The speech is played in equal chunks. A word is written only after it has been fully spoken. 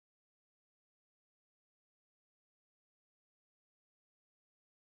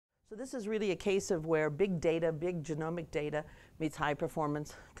So this is really a case of where big data, big genomic data meets high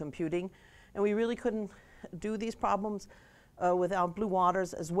performance computing. And we really couldn't do these problems without Blue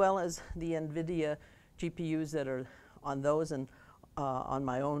Waters, as well as the NVIDIA GPUs that are on those and on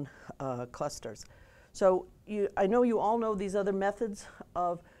my own clusters. So I know you all know these other methods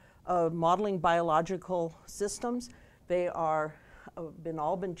of modeling biological systems. They are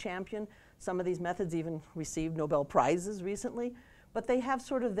all been championed. Some of these methods even received Nobel Prizes recently. But they have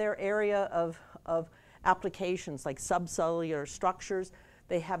sort of their area of applications, like subcellular structures.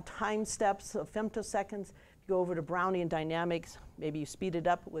 They have time steps of femtoseconds. If you go over to Brownian dynamics, maybe you speed it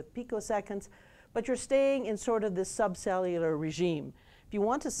up with picoseconds. But you're staying in sort of this subcellular regime. If you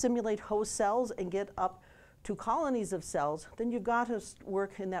want to simulate host cells and get up to colonies of cells, then you've got to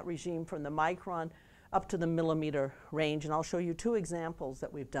work in that regime from the micron up to the millimeter range. And I'll show you two examples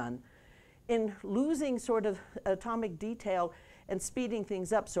that we've done. In losing sort of atomic detail and speeding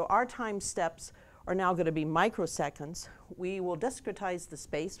things up, so our time steps are now going to be microseconds. We will discretize the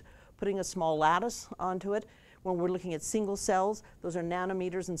space, putting a small lattice onto it. When we're looking at single cells, those are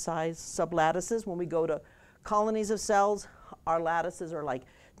nanometers in size, sublattices. When we go to colonies of cells, our lattices are like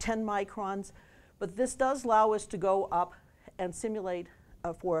 10 microns. But this does allow us to go up and simulate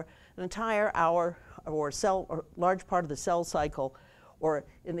for an entire hour or large part of the cell cycle, or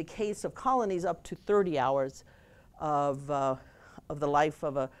in the case of colonies, up to 30 hours of the life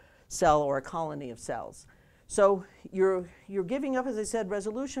of a cell or a colony of cells. So you're giving up, as I said,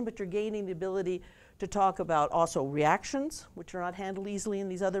 resolution, but you're gaining the ability to talk about also reactions, which are not handled easily in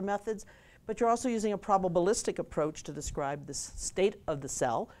these other methods, but you're also using a probabilistic approach to describe the state of the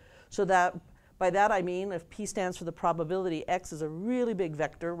cell. So that, by that I mean, if P stands for the probability, X is a really big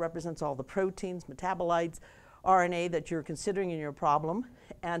vector, represents all the proteins, metabolites, RNA that you're considering in your problem.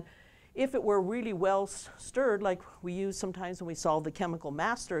 And if it were really well stirred, like we use sometimes when we solve the chemical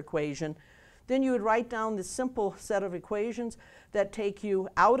master equation, then you would write down this simple set of equations that take you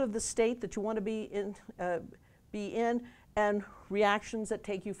out of the state that you want to be in, and reactions that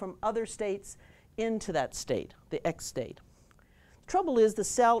take you from other states into that state, the X state. The trouble is the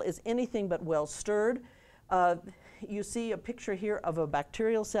cell is anything but well stirred. You see a picture here of a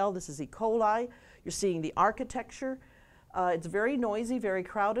bacterial cell. This is E. coli. You're seeing the architecture. It's very noisy, very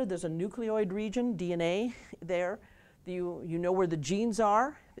crowded. There's a nucleoid region, DNA, there. You know where the genes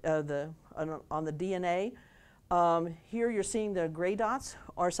are on the DNA. Here you're seeing the gray dots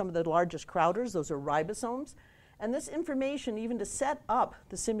are some of the largest crowders. Those are ribosomes. And this information, even to set up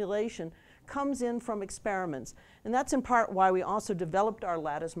the simulation, comes in from experiments. And that's in part why we also developed our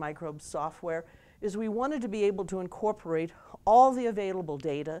Lattice Microbe software, is we wanted to be able to incorporate all the available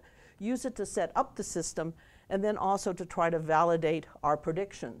data, use it to set up the system, and then also to try to validate our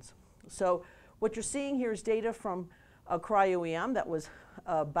predictions. So what you're seeing here is data from a cryo-EM that was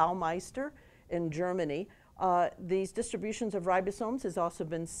Baumeister in Germany. These distributions of ribosomes has also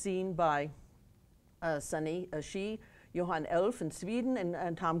been seen by Sunny Shi, Johan Elf in Sweden,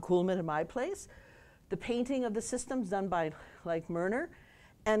 and Tom Kuhlman in my place. The painting of the systems done by like Murner.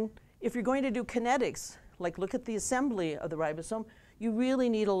 And if you're going to do kinetics, like look at the assembly of the ribosome, you really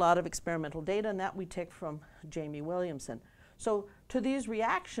need a lot of experimental data, and that we take from Jamie Williamson. So to these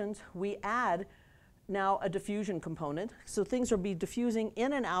reactions, we add now a diffusion component. So things will be diffusing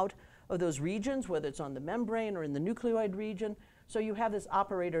in and out of those regions, whether it's on the membrane or in the nucleoid region. So you have this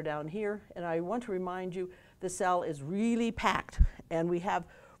operator down here, and I want to remind you the cell is really packed, and we have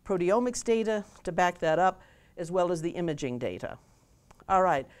proteomics data to back that up, as well as the imaging data. All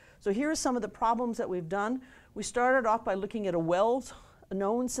right, so here are some of the problems that we've done. We started off by looking at a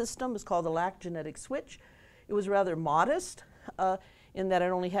well-known system. It's called the lac genetic switch. It was rather modest in that it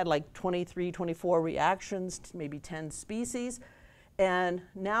only had like 23, 24 reactions, maybe 10 species. And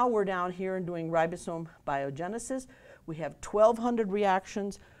now we're down here and doing ribosome biogenesis. We have 1,200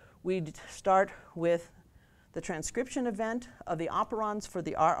 reactions. We start with the transcription event of the operons for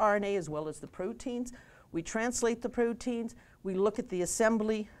the rRNA as well as the proteins. We translate the proteins. We look at the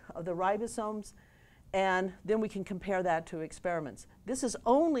assembly of the ribosomes, and then we can compare that to experiments. This is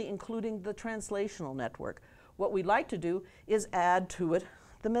only including the translational network. What we'd like to do is add to it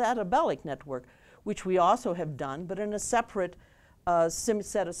the metabolic network, which we also have done, but in a separate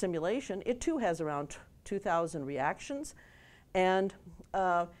set of simulation. It too has around 2,000 reactions, and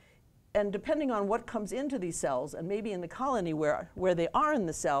depending on what comes into these cells, and maybe in the colony where they are in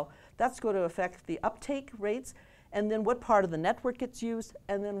the cell, that's going to affect the uptake rates, and then what part of the network gets used,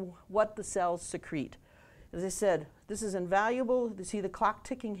 and then what the cells secrete. As I said, this is invaluable. You see the clock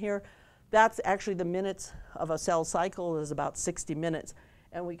ticking here. That's actually the minutes of a cell cycle is about 60 minutes.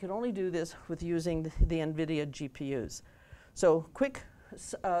 And we can only do this with using the NVIDIA GPUs. So quick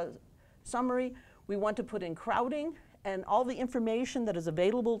summary, we want to put in crowding and all the information that is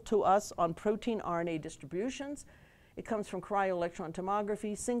available to us on protein RNA distributions. It comes from cryo-electron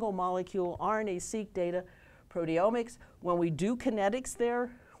tomography, single molecule, RNA-seq data, proteomics. When we do kinetics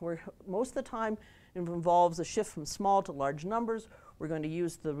there, most of the time it involves a shift from small to large numbers. We're going to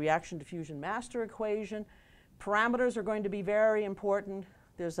use the reaction diffusion master equation. Parameters are going to be very important.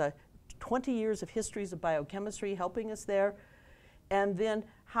 There's 20 years of histories of biochemistry helping us there. And then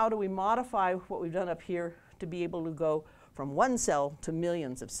how do we modify what we've done up here to be able to go from one cell to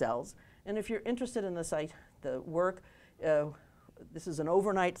millions of cells? And if you're interested in the work, this is an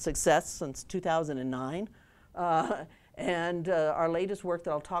overnight success since 2009. And our latest work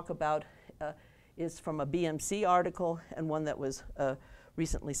that I'll talk about is from a BMC article and one that was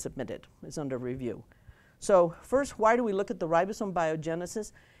recently submitted. It's under review. So first, why do we look at the ribosome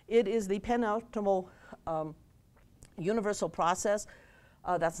biogenesis? It is the penultimate universal process.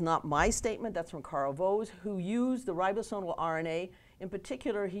 That's not my statement, that's from Carl Vose, who used the ribosomal RNA. In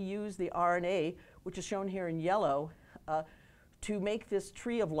particular, he used the RNA, which is shown here in yellow, to make this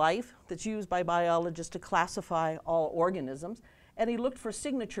tree of life that's used by biologists to classify all organisms. And he looked for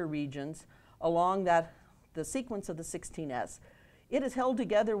signature regions along the sequence of the 16S. It is held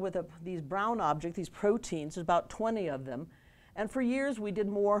together with these brown objects, these proteins, there's about 20 of them. And for years, we did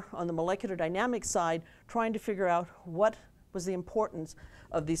more on the molecular dynamics side, trying to figure out what was the importance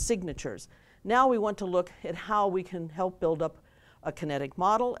of these signatures. Now we want to look at how we can help build up a kinetic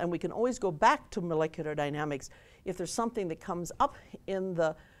model, and we can always go back to molecular dynamics if there's something that comes up in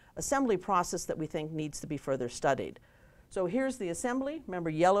the assembly process that we think needs to be further studied. So here's the assembly. Remember,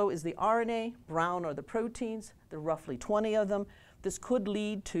 yellow is the RNA, brown are the proteins. There are roughly 20 of them. This could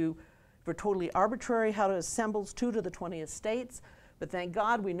lead to, for totally arbitrary, how it assembles 2 to the 20th states. But thank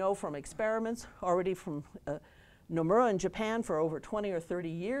God we know from experiments already from Nomura in Japan for over 20 or 30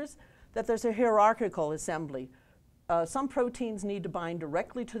 years that there's a hierarchical assembly. Some proteins need to bind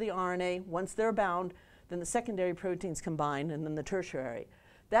directly to the RNA. Once they're bound, then the secondary proteins combine, and then the tertiary.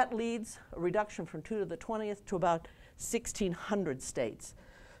 That leads a reduction from 2 to the 20th to about 1,600 states.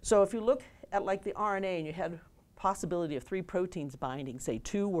 So if you look at like the RNA and you had possibility of 3 proteins binding, say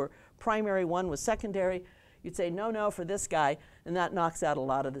 2 were primary, 1 was secondary, you'd say no for this guy, and that knocks out a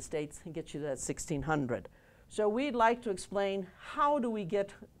lot of the states and gets you to that 1,600. So we'd like to explain how do we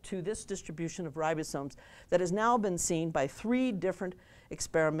get to this distribution of ribosomes that has now been seen by 3 different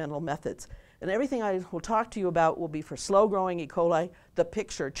experimental methods. And everything I will talk to you about will be for slow-growing E. coli. The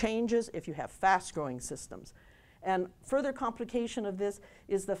picture changes if you have fast-growing systems. And further complication of this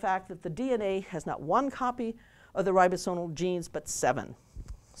is the fact that the DNA has not 1 copy of the ribosomal genes, but 7.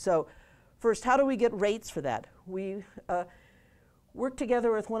 So first, how do we get rates for that? We worked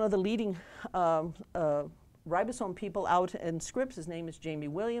together with one of the leading ribosome people out in Scripps. His name is Jamie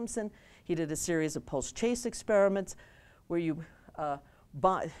Williamson. He did a series of pulse chase experiments where you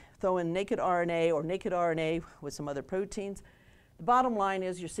throw in naked RNA or naked RNA with some other proteins. The bottom line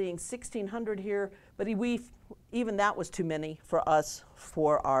is you're seeing 1,600 here, but even that was too many for us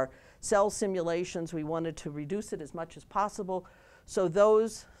for our cell simulations. We wanted to reduce it as much as possible. So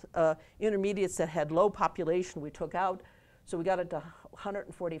those intermediates that had low population we took out. So we got it to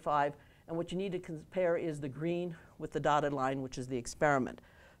 145. And what you need to compare is the green with the dotted line, which is the experiment.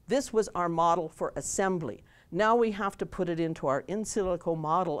 This was our model for assembly. Now we have to put it into our in silico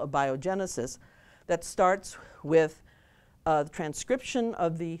model of biogenesis that starts with the transcription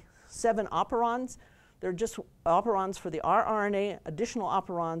of the 7 operons. They're just operons for the rRNA, additional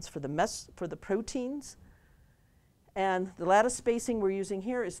operons for the proteins. And the lattice spacing we're using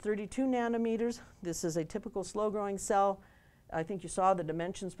here is 32 nanometers. This is a typical slow-growing cell. I think you saw the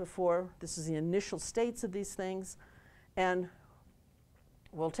dimensions before. This is the initial states of these things. And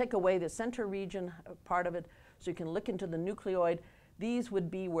we'll take away the center region part of it so you can look into the nucleoid. These would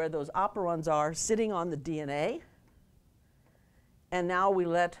be where those operons are sitting on the DNA. And now we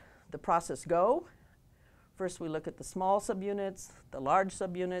let the process go. First we look at the small subunits, the large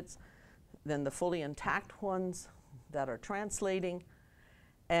subunits, then the fully intact ones that are translating.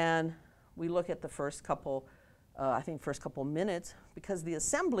 And we look at the first couple first couple minutes, because the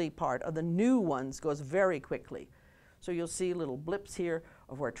assembly part of the new ones goes very quickly. So you'll see little blips here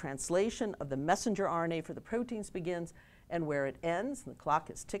of where translation of the messenger RNA for the proteins begins and where it ends. The clock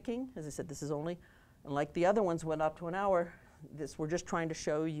is ticking. As I said, this is only, unlike the other ones went up to an hour, we're just trying to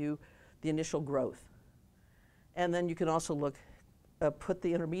show you the initial growth. And then you can also look, put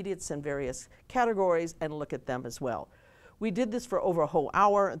the intermediates in various categories and look at them as well. We did this for over a whole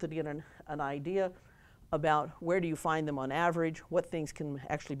hour to get an idea about where do you find them on average, what things can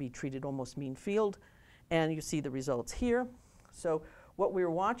actually be treated almost mean field, and you see the results here. So what we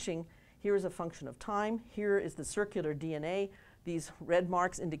were watching, here is a function of time. Here is the circular DNA. These red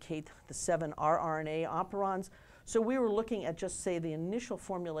marks indicate the 7 rRNA operons. So we were looking at just, say, the initial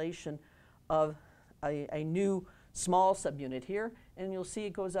formulation of a new small subunit here, and you'll see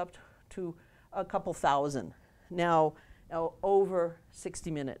it goes up to a couple thousand. Now over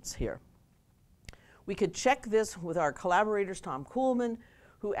 60 minutes here. We could check this with our collaborators, Tom Kuhlman,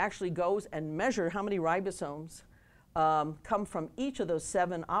 who actually goes and measures how many ribosomes come from each of those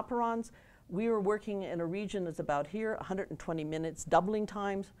 7 operons. We were working in a region that's about here, 120 minutes doubling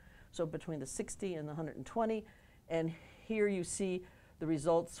times, so between the 60 and the 120. And here you see the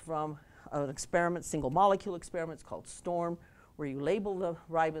results from an experiment, single molecule experiments called STORM, where you label the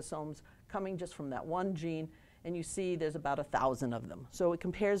ribosomes coming just from that one gene, and you see there's about 1,000 of them. So it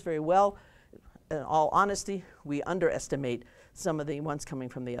compares very well. In all honesty, we underestimate some of the ones coming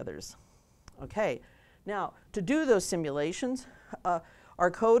from the others. Okay, now to do those simulations,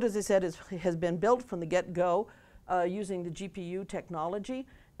 our code, as I said, has been built from the get-go using the GPU technology,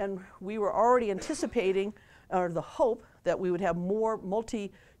 and we were already anticipating, or the hope, that we would have more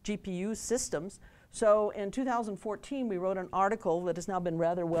multi-GPU systems. So in 2014, we wrote an article that has now been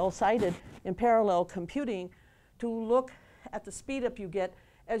rather well cited in Parallel Computing to look at the speed up you get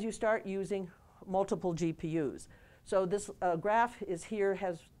as you start using multiple GPUs. So this graph is here,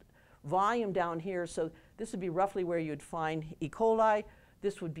 has volume down here, so this would be roughly where you'd find E. coli,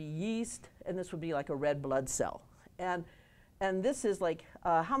 this would be yeast, and this would be like a red blood cell. And this is like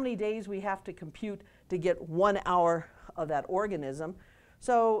how many days we have to compute to get 1 hour of that organism.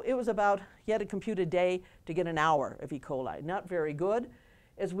 So it was about, you had to compute a day to get an hour of E. coli. Not very good.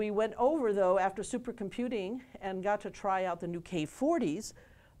 As we went over, though, after supercomputing and got to try out the new K40s,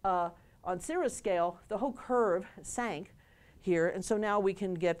 on Cirrus scale, the whole curve sank here. And so now we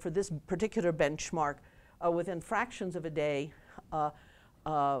can get, for this particular benchmark, within fractions of a day,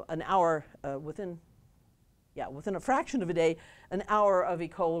 an hour, within a fraction of a day, an hour of E.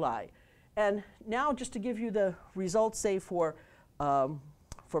 coli. And now, just to give you the results, say, for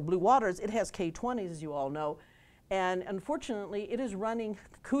Blue Waters, it has K20s, as you all know. And unfortunately, it is running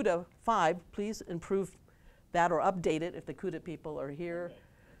CUDA 5. Please improve that or update it if the CUDA people are here. Okay.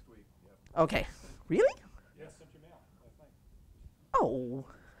 Next week, yep. Okay. Really? Yes, sent your mail, I think. Oh.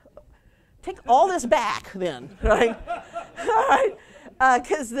 Take all this back then, right? All right.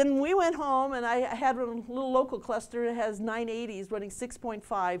 Because then we went home, and I had a little local cluster. It has 980s running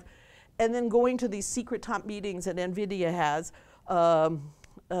 6.5. And then going to these secret top meetings that NVIDIA has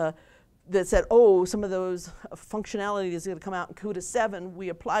that said, oh, some of those functionality is going to come out in CUDA 7. We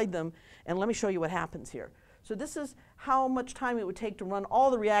applied them, and let me show you what happens here. So this is how much time it would take to run all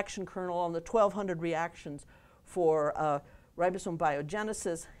the reaction kernel on the 1,200 reactions for ribosome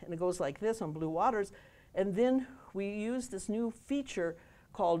biogenesis, and it goes like this on Blue Waters. And then we use this new feature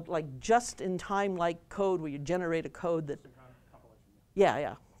called like just-in-time like code, where you generate a code that,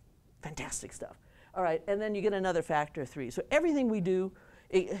 yeah, fantastic stuff. All right, and then you get another factor of 3. So everything we do,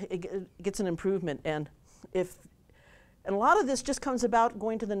 it gets an improvement, and a lot of this just comes about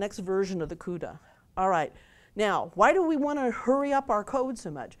going to the next version of the CUDA. All right, now why do we want to hurry up our code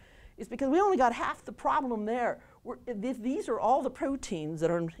so much? It's because we only got half the problem there. If these are all the proteins that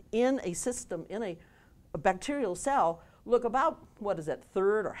are in a system, in a bacterial cell, look about, what is that,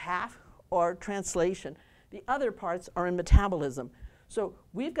 third or half, or translation. The other parts are in metabolism. So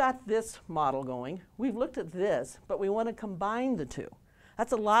we've got this model going. We've looked at this, but we want to combine the two.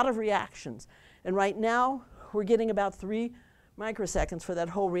 That's a lot of reactions. And right now, we're getting about 3 microseconds for that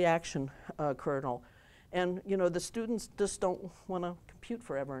whole reaction kernel. And you know, the students just don't want to compute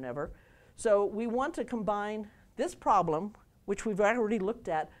forever and ever. So we want to combine this problem, which we've already looked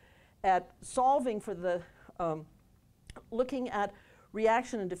at solving for the, looking at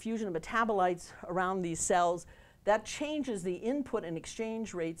reaction and diffusion of metabolites around these cells. That changes the input and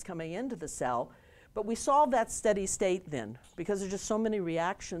exchange rates coming into the cell. But we solve that steady state then, because there's just so many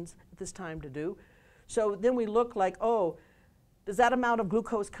reactions at this time to do. So then we look like, oh, does that amount of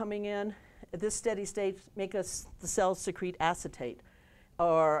glucose coming in at this steady state make the cells secrete acetate?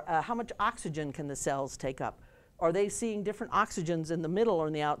 Or how much oxygen can the cells take up? Are they seeing different oxygens in the middle or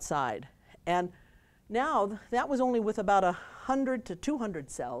in the outside? And now that was only with about 100 to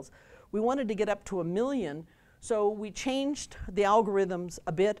 200 cells. We wanted to get up to 1 million. So we changed the algorithms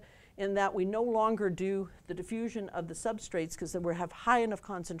a bit in that we no longer do the diffusion of the substrates, because we have high enough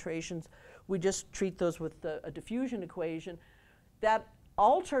concentrations. We just treat those with a diffusion equation. That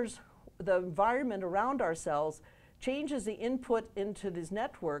alters the environment around our cells, changes the input into these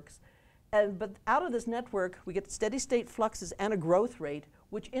networks, but out of this network we get steady state fluxes and a growth rate,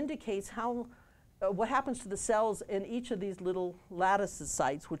 which indicates how what happens to the cells in each of these little lattice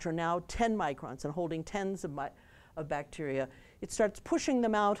sites, which are now 10 microns and holding tens of bacteria. It starts pushing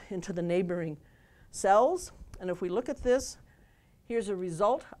them out into the neighboring cells. And if we look at this, here's a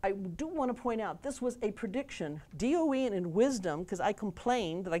result. I do want to point out this was a prediction. DOE and in wisdom, because I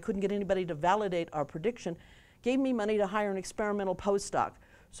complained that I couldn't get anybody to validate our prediction, gave me money to hire an experimental postdoc.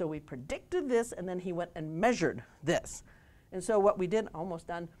 So we predicted this, and then he went and measured this. And so what we did, almost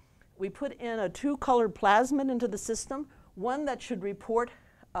done, we put in a 2-colored plasmid into the system, one that should report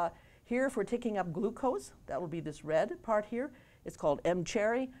here if we're taking up glucose. That will be this red part here. It's called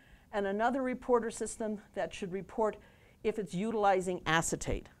M-cherry. And another reporter system that should report if it's utilizing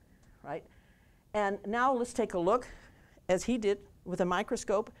acetate, right? And now let's take a look, as he did with a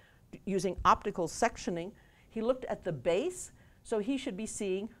microscope using optical sectioning. He looked at the base, so he should be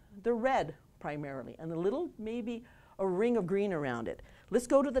seeing the red primarily, and a little, maybe a ring of green around it. Let's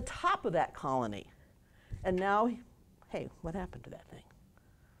go to the top of that colony. And now, hey, what happened to that thing?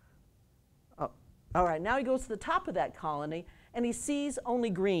 Oh, all right, now he goes to the top of that colony, and he sees only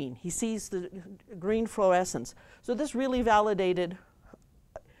green. He sees the green fluorescence. So this really validated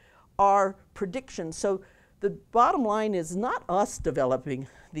our prediction. So the bottom line is not us developing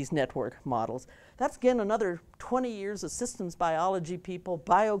these network models. That's, again, another 20 years of systems biology people,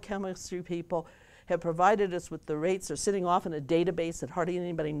 biochemistry people have provided us with the rates. They're sitting off in a database that hardly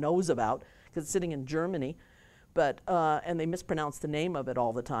anybody knows about because it's sitting in Germany, but, and they mispronounce the name of it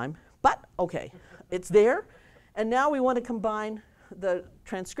all the time. But, okay, it's there. And now we want to combine the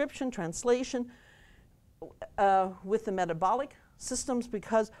transcription, translation with the metabolic systems,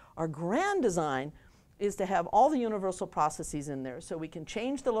 because our grand design is to have all the universal processes in there so we can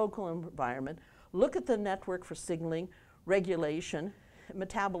change the local environment, look at the network for signaling, regulation,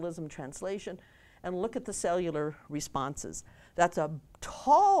 metabolism, translation, and look at the cellular responses. That's a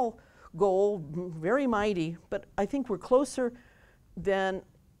tall goal, very mighty, but I think we're closer than,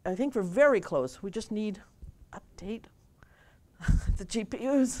 I think we're very close. We just need update the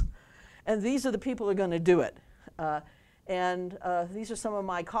GPUs. And these are the people who are going to do it. These are some of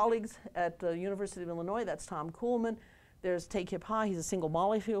my colleagues at the University of Illinois. That's Tom Kuhlman. There's Tae-Kip Ha. He's a single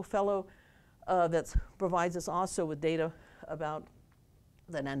molecule fellow that provides us also with data about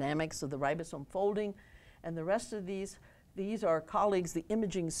the dynamics of the ribosome folding. And the rest of these are colleagues. The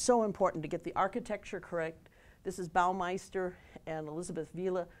imaging is so important to get the architecture correct. This is Baumeister and Elizabeth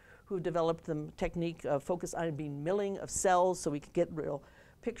Vila, who developed the technique of focused ion beam milling of cells so we could get real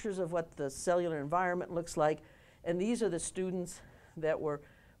pictures of what the cellular environment looks like. And these are the students that were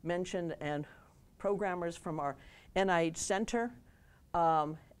mentioned and programmers from our NIH center,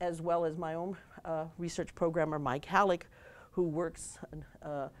 as well as my own research programmer, Mike Halleck, who works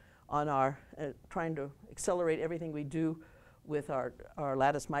on our trying to accelerate everything we do with our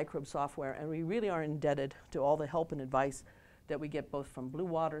Lattice Microbe software. And we really are indebted to all the help and advice that we get both from Blue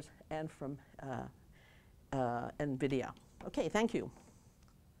Waters and from NVIDIA. Okay, thank you.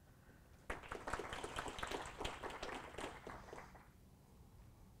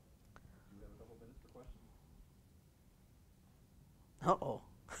 Uh-oh.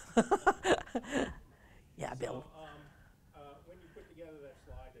 Yeah, Bill. So, when you put together that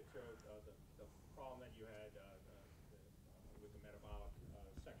slide that showed the problem that you had with the metabolic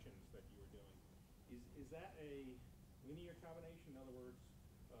sections that you were doing, is that a linear combination? In other words,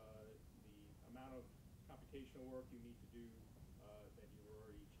 the amount of computational work you need to do that you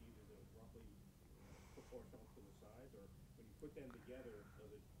already achieved, is it roughly proportional to the size? Or when you put them together,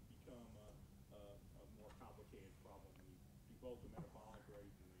 does it become a more complicated problem when you do both the metabolic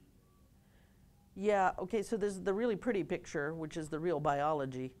rate and the Yeah, okay, so there's the really pretty picture, which is the real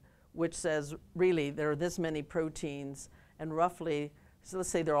biology, which says really there are this many proteins and roughly, so let's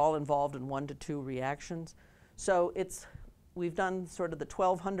say they're all involved in 1 to 2 reactions. So we've done sort of the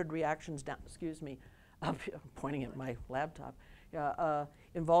 1,200 reactions down, excuse me, I'm pointing at my laptop,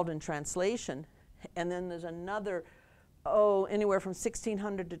 involved in translation. And then there's another, anywhere from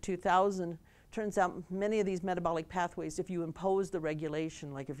 1,600 to 2,000. Turns out many of these metabolic pathways, if you impose the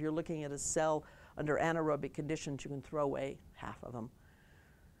regulation, like if you're looking at a cell under anaerobic conditions, you can throw away half of them.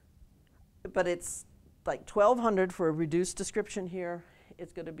 But it's like 1,200 for a reduced description here.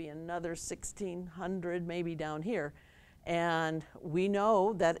 It's going to be another 1,600 maybe down here. And we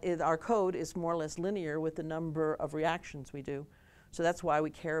know that our code is more or less linear with the number of reactions we do. So that's why we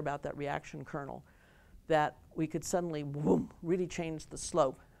care about that reaction kernel, that we could suddenly, boom, really change the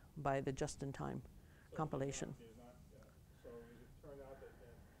slope by the just-in-time compilation. So is it turned out that the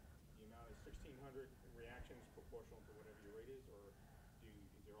amount is 1,600 reactions proportional to whatever your rate is, or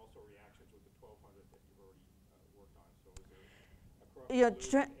is there also reactions with the 1,200 that you've already worked on? So is there across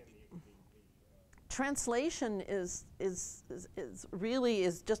the translation is really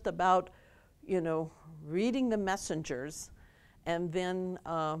just about, you know, reading the messengers, and then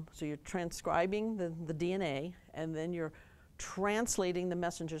so you're transcribing the DNA, and then you're translating the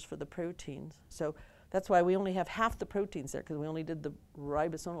messengers for the proteins. So that's why we only have half the proteins there, because we only did the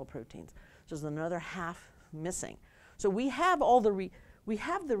ribosomal proteins. So there's another half missing. So we have all the we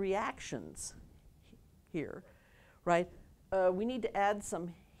have the reactions here, right? We need to add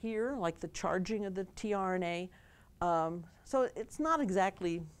some here, like the charging of the tRNA. So it's not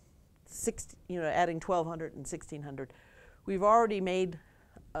exactly adding 1,200 and 1,600. We've already made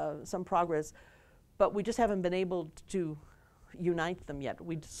some progress, but we just haven't been able to unite them yet.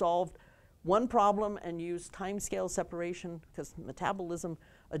 We solved one problem and used timescale separation, because metabolism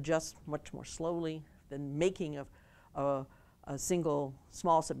adjusts much more slowly than making of a single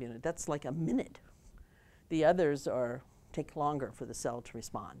small subunit. That's like a minute. The others take longer for the cell to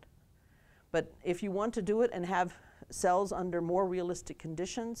respond. But if you want to do it and have cells under more realistic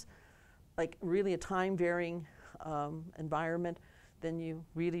conditions, like really a time-varying environment, then you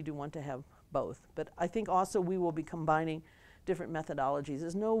really do want to have both. But I think also we will be combining different methodologies.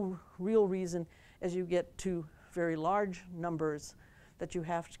 There's no real reason, as you get to very large numbers, that you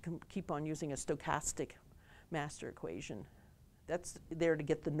have to keep on using a stochastic master equation. That's there to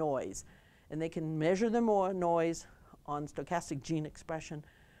get the noise. And they can measure the noise on stochastic gene expression,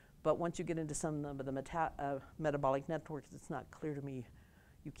 but once you get into some of the metabolic networks, it's not clear to me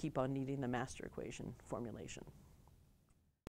you keep on needing the master equation formulation.